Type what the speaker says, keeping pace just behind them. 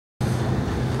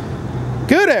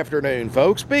Good afternoon,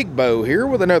 folks. Big Bo here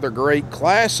with another great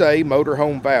Class A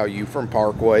motorhome value from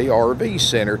Parkway RV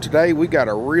Center. Today we got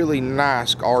a really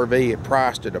nice RV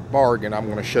priced at a bargain I'm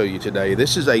going to show you today.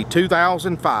 This is a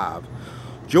 2005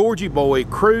 Georgie Boy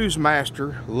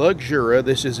Cruisemaster Luxura.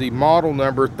 This is the model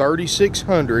number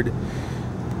 3600.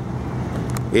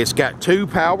 It's got 2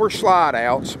 power slide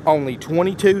outs, only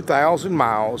 22,000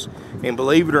 miles, and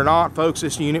believe it or not, folks,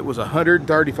 this unit was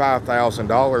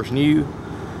 $135,000 new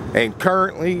and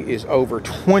currently is over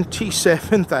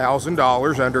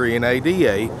 $27,000 under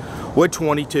NADA with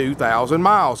 22,000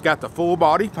 miles. Got the full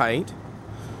body paint.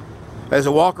 As I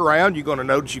walk around, you're going to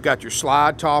notice you got your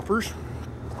slide toppers.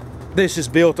 This is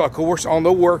built, of course, on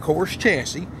the Workhorse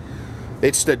chassis.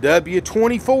 It's the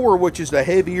W24, which is the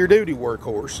heavier duty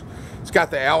Workhorse. It's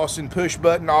got the Allison push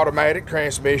button automatic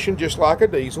transmission, just like a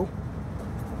diesel.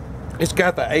 It's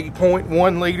got the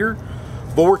 8.1 liter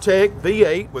Vortec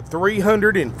V-8 with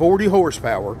 340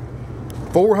 horsepower,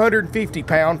 450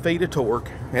 pound-feet of torque,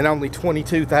 and only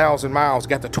 22,000 miles.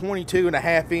 Got the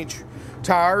 22.5-inch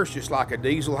tires, just like a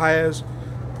diesel has.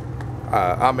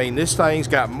 I mean, this thing's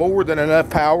got more than enough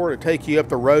power to take you up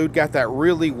the road. Got that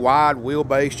really wide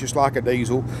wheelbase, just like a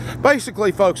diesel.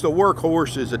 Basically, folks, the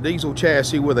Workhorse is a diesel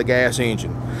chassis with a gas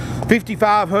engine.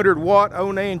 5,500 watt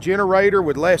Onan generator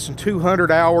with less than 200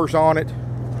 hours on it.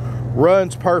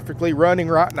 Runs perfectly, running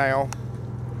right now.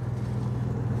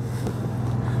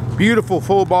 Beautiful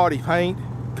full body paint,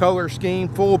 color scheme,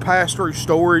 full pass-through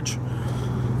storage.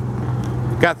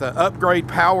 Got the upgrade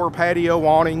power patio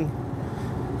awning.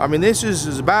 I mean, this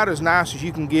is about as nice as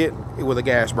you can get with a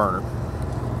gas burner.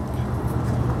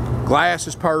 Glass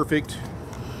is perfect.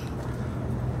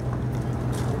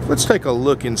 Let's take a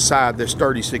look inside this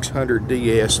 3600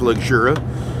 DS Luxura.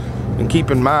 And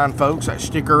keep in mind, folks, that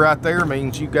sticker right there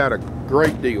means you got a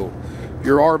great deal. If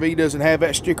your RV doesn't have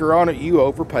that sticker on it, you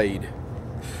overpaid.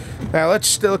 Now,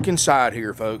 let's look inside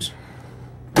here, folks.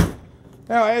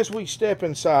 Now, as we step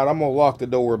inside, I'm going to lock the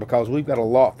door because we've got a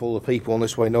lot full of people, and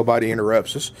this way nobody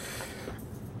interrupts us.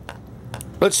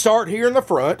 Let's start here in the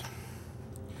front.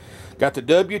 Got the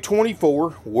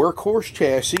W24 Workhorse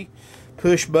Chassis,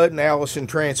 push-button Allison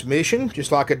transmission,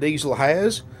 just like a diesel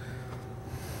has.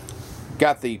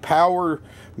 Got the power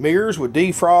mirrors with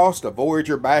defrost, a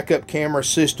Voyager backup camera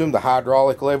system, the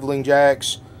hydraulic leveling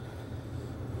jacks.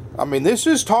 I mean, this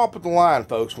is top of the line,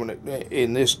 folks, when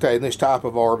in this type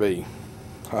of RV.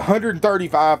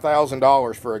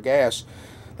 $135,000 for a gas.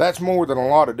 That's more than a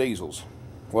lot of diesels,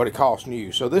 what it costs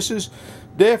new. So this is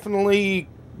definitely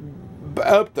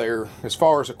up there as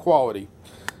far as the quality.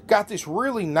 Got this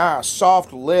really nice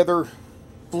soft leather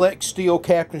flex steel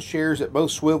captain's chairs that both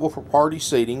swivel for party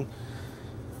seating.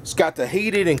 It's got the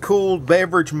heated and cooled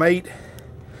beverage mate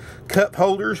cup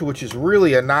holders, which is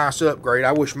really a nice upgrade.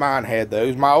 I wish mine had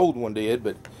those. My old one did,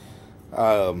 but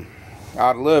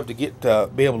I'd love to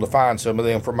be able to find some of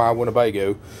them for my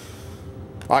Winnebago.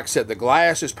 Like I said, the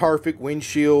glass is perfect.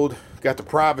 Windshield. Got the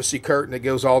privacy curtain that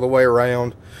goes all the way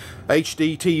around.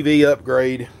 HD TV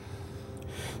upgrade.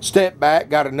 Step back.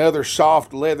 Got another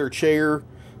soft leather chair.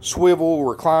 Swivel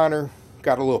recliner.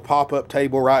 Got a little pop-up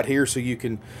table right here so you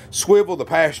can swivel the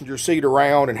passenger seat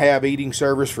around and have eating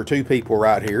service for 2 people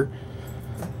right here.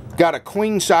 Got a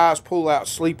queen-size pull-out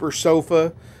sleeper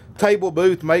sofa. Table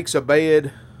booth makes a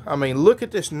bed. I mean, look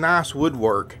at this nice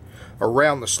woodwork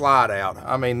around the slide out.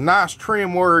 I mean, nice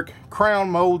trim work, crown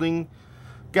molding.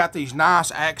 Got these nice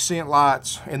accent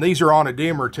lights, and these are on a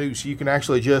dimmer too, so you can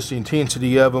actually adjust the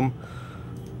intensity of them.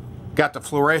 Got the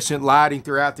fluorescent lighting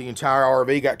throughout the entire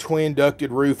RV. Got twin ducted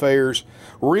roof airs.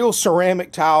 Real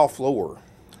ceramic tile floor.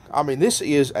 I mean, this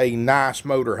is a nice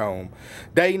motorhome.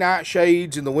 Day-night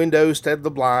shades in the windows instead of the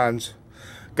blinds.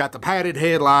 Got the padded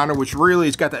headliner, which really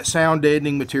has got that sound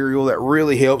deadening material that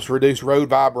really helps reduce road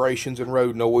vibrations and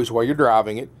road noise while you're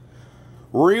driving it.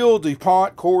 Real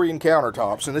DuPont Corian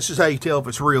countertops. And this is how you tell if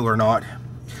it's real or not.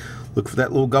 Look for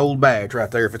that little gold badge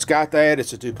right there. If it's got that,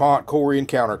 it's a DuPont Corian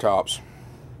countertops.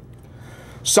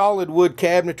 Solid wood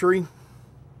cabinetry.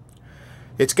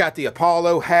 It's got the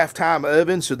Apollo half-time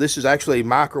oven, so this is actually a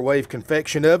microwave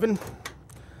convection oven.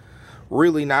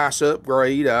 Really nice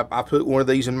upgrade. I put one of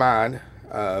these in mine,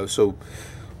 so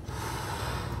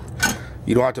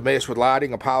you don't have to mess with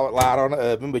lighting a pilot light on the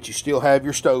oven, but you still have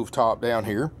your stove top down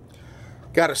here.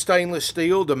 Got a stainless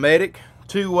steel Dometic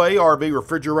 2-way RV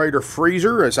refrigerator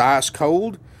freezer. It's ice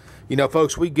cold. You know,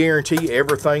 folks, we guarantee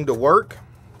everything to work.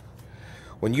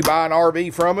 When you buy an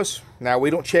RV from us, now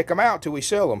we don't check them out till we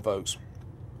sell them, folks.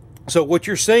 So what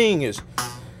you're seeing is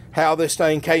how this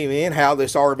thing came in, how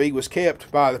this RV was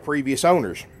kept by the previous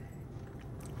owners,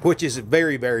 which is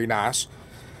very, very nice.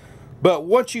 But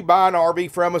once you buy an RV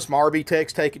from us, my RV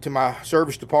techs take it to my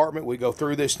service department. We go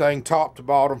through this thing top to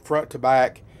bottom, front to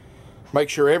back, make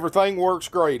sure everything works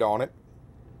great on it.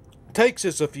 Takes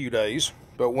us a few days,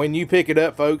 but when you pick it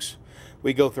up, folks,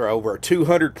 we go through over a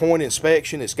 200-point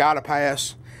inspection. It's got to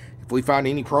pass. If we find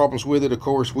any problems with it, of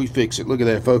course, we fix it. Look at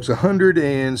that, folks,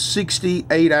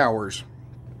 168 hours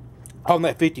on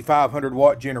that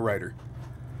 5,500-watt generator.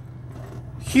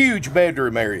 Huge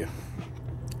bedroom area.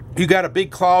 You got a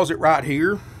big closet right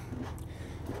here,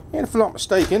 and if I'm not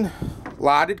mistaken,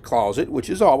 lighted closet, which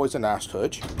is always a nice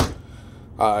touch.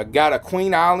 Got a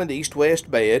Queen Island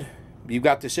east-west bed. You've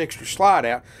got this extra slide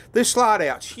out. This slide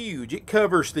out's huge. It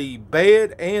covers the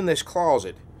bed and this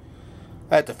closet.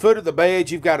 At the foot of the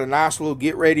bed, you've got a nice little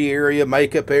get-ready area,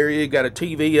 makeup area. You've got a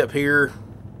TV up here.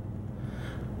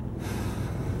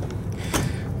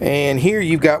 And here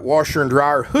you've got washer and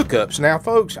dryer hookups. Now,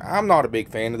 folks, I'm not a big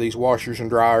fan of these washers and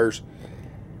dryers.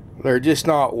 They're just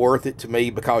not worth it to me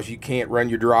because you can't run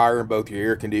your dryer and both your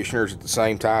air conditioners at the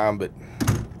same time.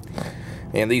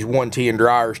 And these 110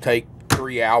 dryers take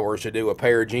 3 hours to do a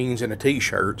pair of jeans and a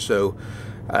t-shirt. So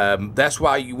that's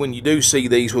why when you do see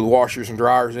these with washers and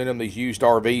dryers in them, these used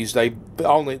RVs,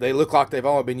 they look like they've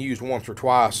only been used once or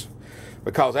twice,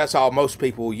 because that's how most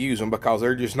people will use them, because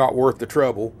they're just not worth the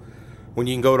trouble when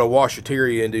you can go to a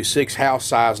washateria and do 6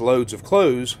 house-size loads of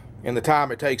clothes in the time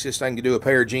it takes this thing to do a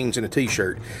pair of jeans and a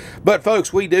t-shirt. But,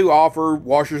 folks, we do offer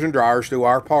washers and dryers through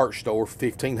our parts store for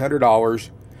 $1,500.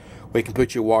 We can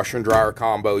put you a washer and dryer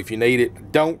combo if you need it.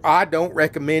 I don't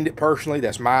recommend it personally.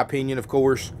 That's my opinion, of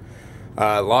course.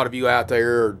 A lot of you out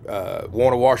there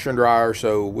want a washer and dryer,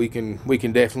 so we can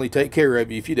definitely take care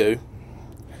of you if you do.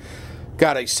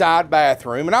 Got a side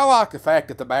bathroom, and I like the fact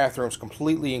that the bathroom's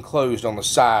completely enclosed on the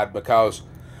side, because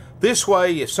this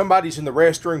way, if somebody's in the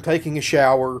restroom taking a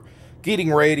shower,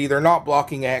 getting ready, they're not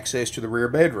blocking access to the rear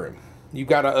bedroom. You've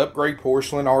got an upgrade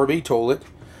porcelain RV toilet,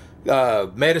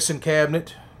 medicine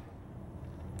cabinet,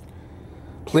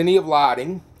 plenty of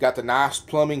lighting, got the nice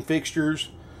plumbing fixtures,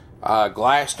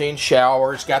 glassed-in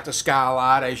shower. It's got the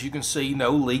skylight, as you can see,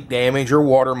 no leak damage or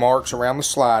watermarks around the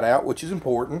slide out, which is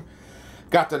important.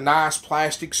 Got the nice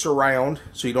plastic surround,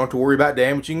 so you don't have to worry about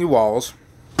damaging your walls.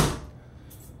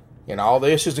 And all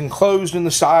this is enclosed in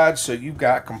the sides, so you've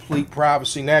got complete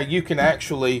privacy. Now, you can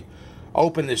actually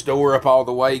open this door up all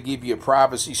the way, give you a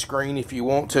privacy screen if you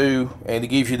want to, and it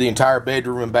gives you the entire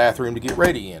bedroom and bathroom to get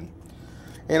ready in.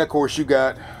 And, of course, you've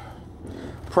got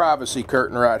privacy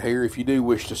curtain right here if you do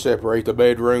wish to separate the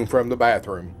bedroom from the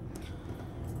bathroom.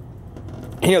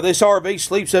 You know, this RV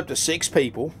sleeps up to 6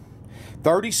 people.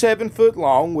 37 foot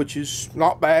long, which is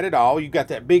not bad at all. You've got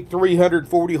that big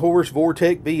 340 horse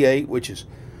Vortec V-8, which is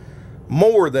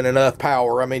more than enough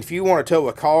power. I mean, if you want to tow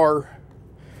a car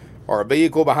or a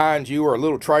vehicle behind you or a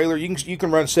little trailer, you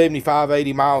can run 75,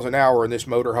 80 miles an hour in this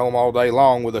motorhome all day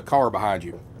long with a car behind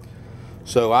you.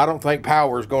 So I don't think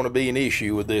power is going to be an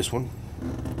issue with this one.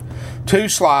 2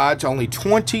 slides, only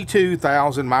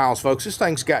 22,000 miles, folks. This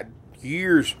thing's got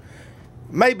years,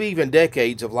 maybe even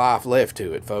decades of life left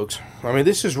to it, folks. I mean,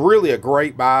 this is really a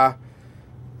great buy.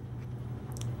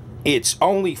 It's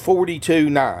only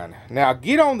 $42,900. Now,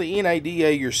 get on the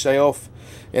NADA yourself,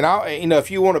 and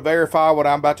if you want to verify what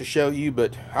I'm about to show you,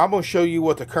 but I'm going to show you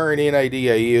what the current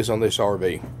NADA is on this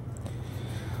RV.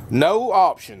 No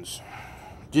options,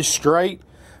 just straight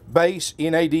base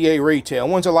NADA retail.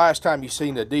 When's the last time you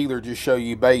seen a dealer just show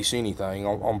you base anything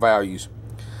on values?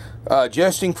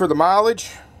 Adjusting for the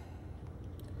mileage,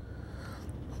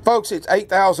 folks, it's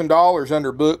 $8,000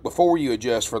 under book before you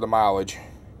adjust for the mileage.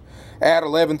 Add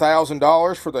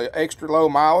 $11,000 for the extra low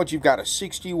mileage, you've got a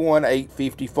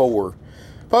 $61,854.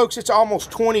 Folks, it's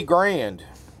almost 20 grand,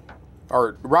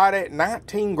 or right at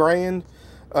 19 grand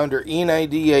under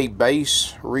NADA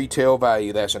base retail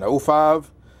value. That's an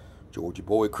 05 Georgie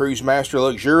boy Cruisemaster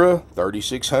Luxura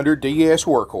 3600 DS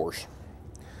Workhorse.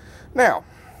 Now,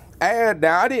 I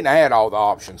didn't add all the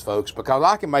options, folks, because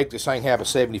I can make this thing have a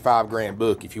 75 grand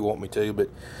book if you want me to, but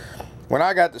when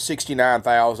I got the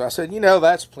 69,000, I said, you know,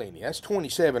 that's plenty. That's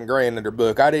 27 grand under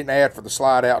book. I didn't add for the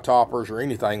slide out toppers or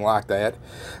anything like that.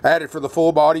 Added for the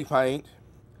full body paint,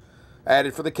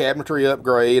 added for the cabinetry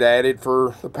upgrade, added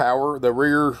for the power, the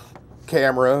rear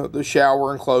camera, the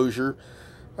shower enclosure,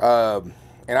 and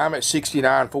I'm at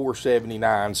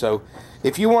 $69,479. So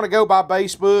if you want to go by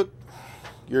base book,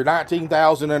 you're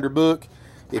 $19,000 under book.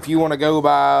 If you want to go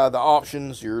by the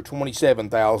options, you're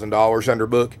 $27,000 under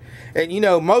book. And you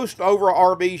know, most over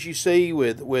RVs you see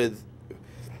with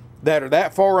that are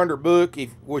that far under book,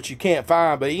 which you can't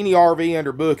find, but any RV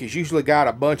under book has usually got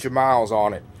a bunch of miles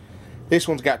on it. This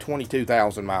one's got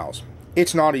 22,000 miles.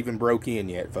 It's not even broke in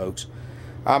yet, folks.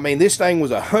 I mean, this thing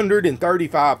was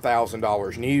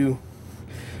 $135,000 new.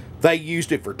 They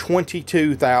used it for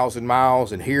 22,000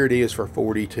 miles, and here it is for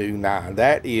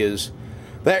 $42,900.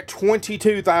 That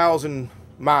 22,000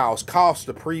 miles cost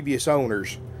the previous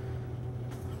owners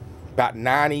about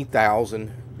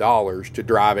 $90,000 to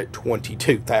drive it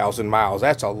 22,000 miles.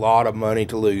 That's a lot of money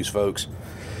to lose, folks.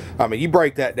 I mean, you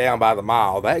break that down by the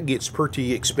mile, that gets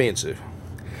pretty expensive.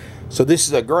 So this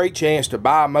is a great chance to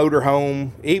buy a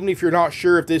motorhome. Even if you're not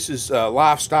sure if this is a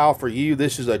lifestyle for you,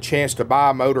 this is a chance to buy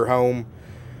a motorhome.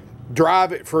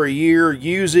 Drive it for a year,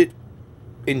 use it,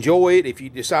 enjoy it. If you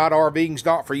decide RVing's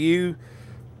not for you,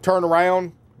 turn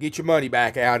around, get your money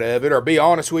back out of it. Or be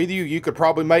honest with you, you could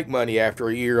probably make money after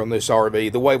a year on this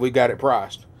RV, the way we got it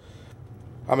priced.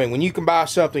 I mean, when you can buy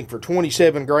something for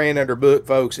 27 grand under book,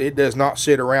 folks, it does not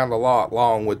sit around the lot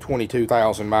long with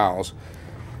 22,000 miles.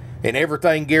 And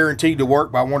everything guaranteed to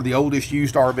work by one of the oldest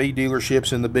used RV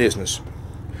dealerships in the business.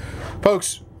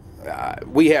 Folks,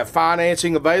 we have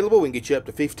financing available. We can get you up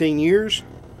to 15 years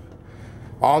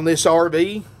on this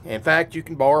RV. In fact, you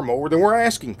can borrow more than we're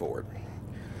asking for it.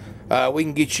 We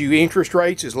can get you interest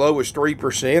rates as low as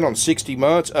 3% on 60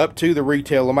 months up to the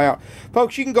retail amount.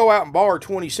 Folks, you can go out and borrow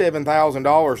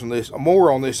 $27,000 on this,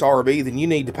 more on this RV than you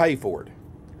need to pay for it.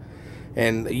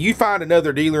 And you find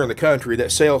another dealer in the country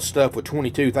that sells stuff with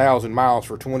 22,000 miles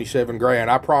for 27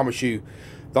 grand. I promise you,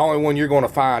 the only one you're going to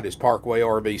find is Parkway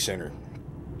RV Center.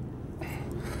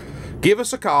 Give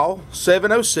us a call,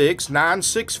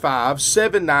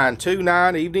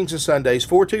 706-965-7929, evenings and Sundays,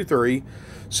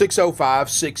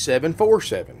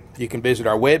 423-605-6747. You can visit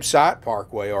our website,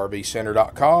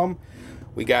 parkwayrvcenter.com.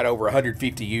 We got over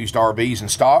 150 used RVs in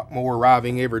stock, more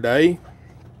arriving every day.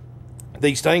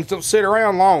 These things don't sit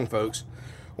around long, folks.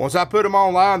 Once I put them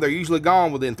online, they're usually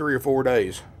gone within 3 or 4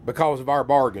 days because of our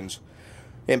bargains.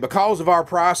 And because of our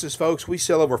prices, folks, we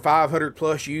sell over 500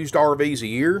 plus used RVs a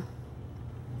year.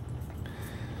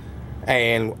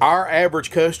 And our average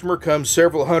customer comes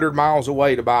several hundred miles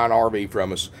away to buy an RV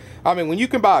from us. I mean, when you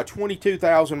can buy a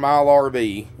 22,000 mile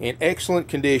RV in excellent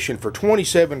condition for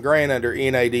 27 grand under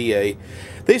NADA,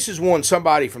 this is one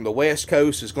somebody from the West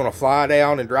Coast is going to fly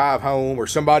down and drive home, or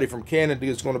somebody from Canada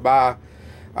is going to buy.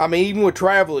 I mean, even with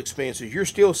travel expenses, you're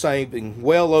still saving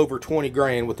well over 20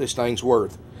 grand what this thing's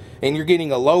worth. And you're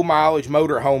getting a low mileage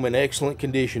motorhome in excellent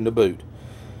condition to boot.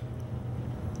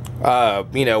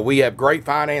 You know, we have great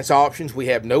finance options. We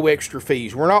have no extra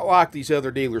fees. We're not like these other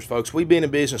dealers, folks. We've been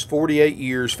in business 48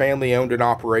 years, family owned and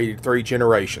operated, 3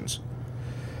 generations.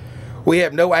 We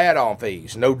have no add-on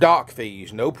fees, no dock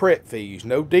fees, no prep fees,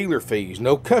 no dealer fees,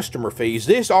 no customer fees.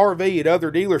 This RV at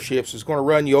other dealerships is going to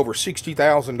run you over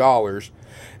 $60,000,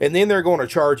 and then they're going to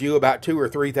charge you about $2,000 or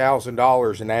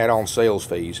 $3,000 in add-on sales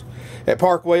fees. At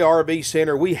Parkway RV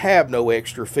Center, we have no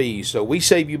extra fees, so we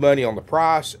save you money on the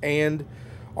price and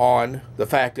on the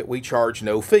fact that we charge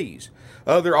no fees.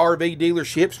 Other RV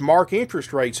dealerships mark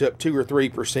interest rates up 2 or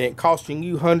 3%, costing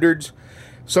you hundreds,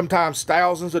 sometimes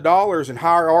thousands of dollars in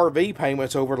higher RV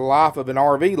payments over the life of an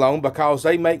RV loan because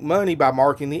they make money by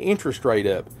marking the interest rate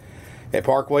up. At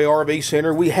Parkway RV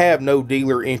Center, we have no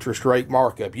dealer interest rate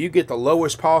markup. You get the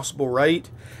lowest possible rate.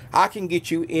 I can get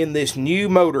you in this new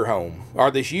motorhome, or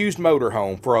this used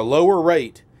motorhome, for a lower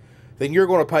rate then you're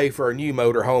going to pay for a new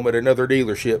motorhome at another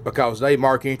dealership because they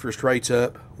mark interest rates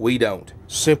up. We don't.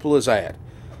 Simple as that.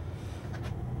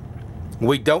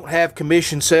 We don't have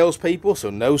commission salespeople,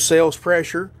 so no sales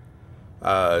pressure,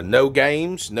 no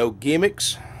games, no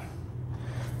gimmicks.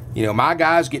 You know, my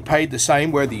guys get paid the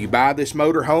same whether you buy this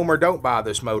motorhome or don't buy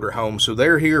this motorhome, so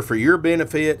they're here for your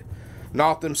benefit,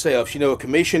 not themselves. You know, a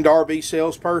commissioned RV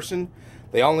salesperson,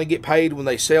 they only get paid when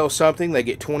they sell something. They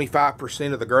get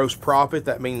 25% of the gross profit.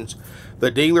 That means the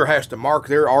dealer has to mark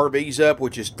their RVs up,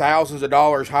 which is thousands of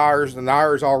dollars higher than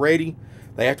ours already.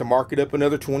 They have to mark it up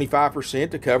another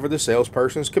 25% to cover the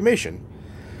salesperson's commission.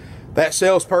 That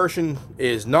salesperson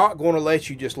is not going to let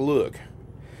you just look.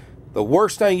 The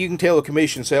worst thing you can tell a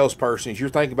commission salesperson is you're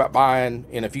thinking about buying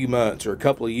in a few months or a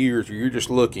couple of years, or you're just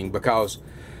looking, because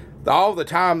all the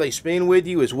time they spend with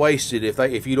you is wasted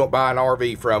if you don't buy an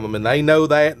RV from them. And they know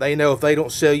that. They know if they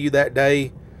don't sell you that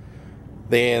day,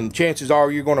 then chances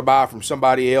are you're going to buy from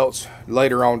somebody else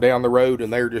later on down the road,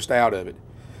 and they're just out of it.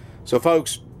 So,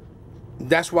 folks,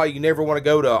 that's why you never want to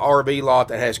go to an RV lot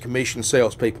that has commission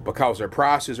salespeople, because their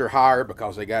prices are higher,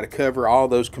 because they got to cover all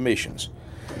those commissions.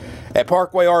 At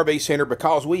Parkway RV Center,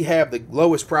 because we have the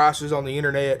lowest prices on the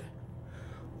internet,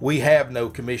 we have no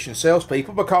commission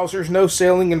salespeople because there's no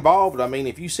selling involved. I mean,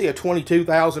 if you see a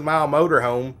 22,000 mile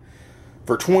motorhome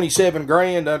for 27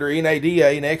 grand under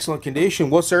NADA in excellent condition,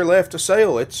 what's there left to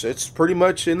sell? It's pretty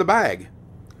much in the bag.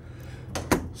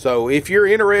 So if you're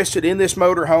interested in this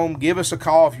motorhome, give us a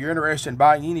call. If you're interested in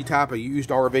buying any type of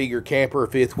used RV or camper or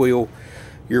fifth wheel,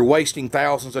 you're wasting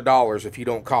thousands of dollars if you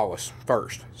don't call us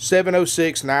first.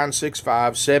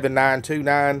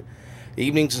 706-965-7929.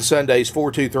 Evenings and Sundays,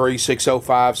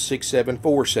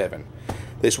 423-605-6747.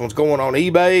 This one's going on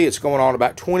eBay. It's going on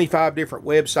about 25 different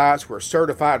websites. We're a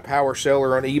certified power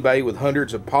seller on eBay with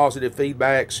hundreds of positive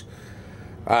feedbacks.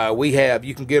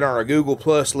 You can get on our Google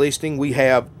Plus listing. We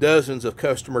have dozens of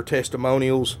customer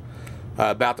testimonials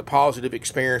about the positive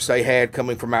experience they had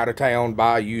coming from out of town,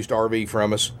 buy a used RV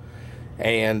from us.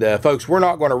 And folks, we're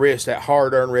not going to risk that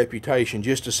hard-earned reputation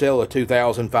just to sell a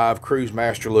 2005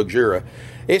 Cruisemaster Luxura.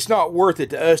 It's not worth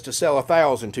it to us to sell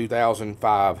 1,000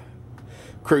 2005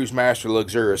 Cruisemaster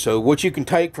Luxura. So what you can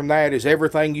take from that is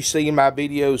everything you see in my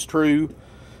videos true.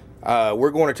 We're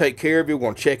going to take care of you. We're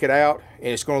going to check it out, and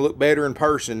it's going to look better in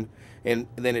person than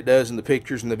it does in the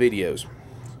pictures and the videos.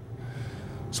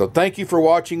 So thank you for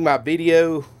watching my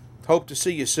video. Hope to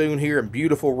see you soon here in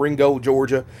beautiful Ringgold,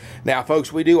 Georgia. Now,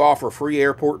 folks, we do offer free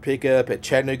airport pickup at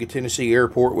Chattanooga, Tennessee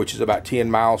Airport, which is about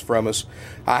 10 miles from us.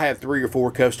 I have 3 or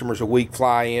 4 customers a week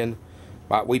fly in.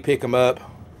 We pick them up,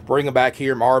 bring them back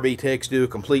here. My RV techs do a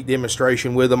complete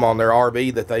demonstration with them on their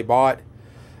RV that they bought,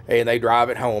 and they drive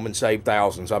it home and save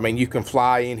thousands. I mean, you can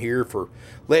fly in here for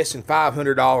less than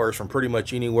 $500 from pretty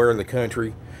much anywhere in the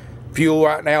country. Fuel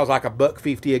right now is like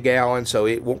 $1.50 a gallon, so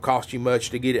it won't cost you much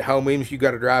to get it home. Even if you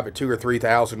got to drive it 2,000 or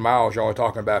 3,000 miles, you're only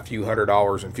talking about a few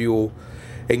 $100s in fuel,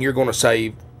 and you're going to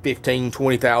save $15,000,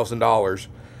 $20,000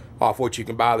 off what you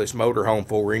can buy this motorhome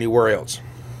for anywhere else.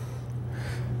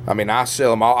 I mean, I sell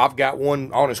them all. I've got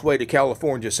one on its way to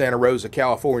California, Santa Rosa,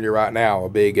 California right now, a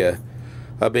big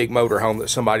motorhome that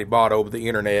somebody bought over the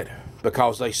internet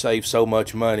because they save so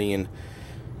much money. And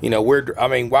you know, our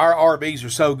RVs are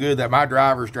so good that my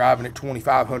driver's driving at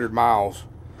 2,500 miles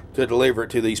to deliver it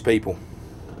to these people.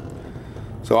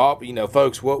 So, you know,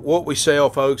 folks, what we sell,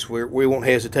 folks, we won't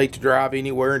hesitate to drive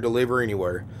anywhere and deliver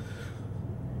anywhere.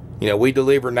 You know, we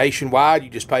deliver nationwide. You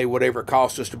just pay whatever it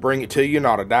costs us to bring it to you,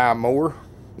 not a dime more.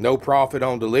 No profit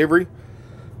on delivery.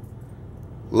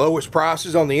 Lowest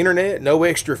prices on the internet, no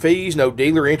extra fees, no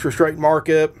dealer interest rate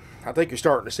markup. I think you're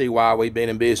starting to see why we've been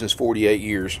in business 48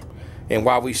 years. And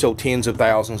why we sold tens of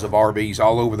thousands of RVs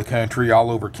all over the country,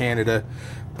 all over Canada.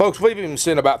 Folks, we've even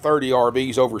sent about 30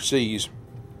 RVs overseas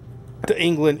to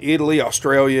England, Italy,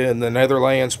 Australia, and the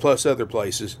Netherlands, plus other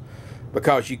places,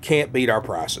 because you can't beat our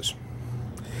prices.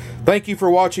 Thank you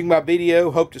for watching my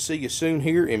video. Hope to see you soon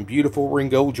here in beautiful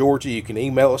Ringgold, Georgia. You can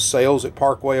email us,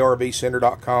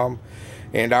 sales@parkway-rvcenter.com.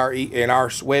 And our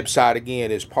website,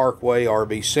 again, is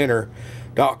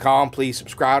parkway-rvcenter.com. Please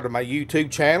subscribe to my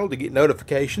YouTube channel to get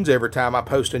notifications every time I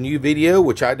post a new video,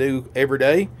 which I do every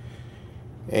day.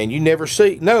 And you never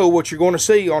know what you're going to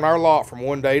see on our lot from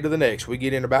one day to the next. We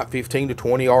get in about 15 to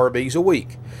 20 RVs a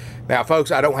week. Now,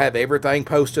 folks, I don't have everything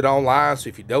posted online, so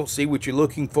if you don't see what you're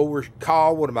looking for,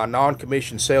 call one of my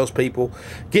non-commissioned salespeople.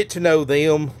 Get to know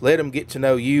them. Let them get to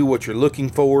know you, what you're looking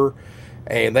for.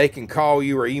 And they can call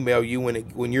you or email you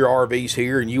when your RV's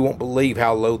here, and you won't believe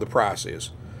how low the price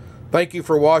is. Thank you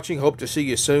for watching. Hope to see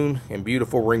you soon in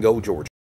beautiful Ringgold, Georgia.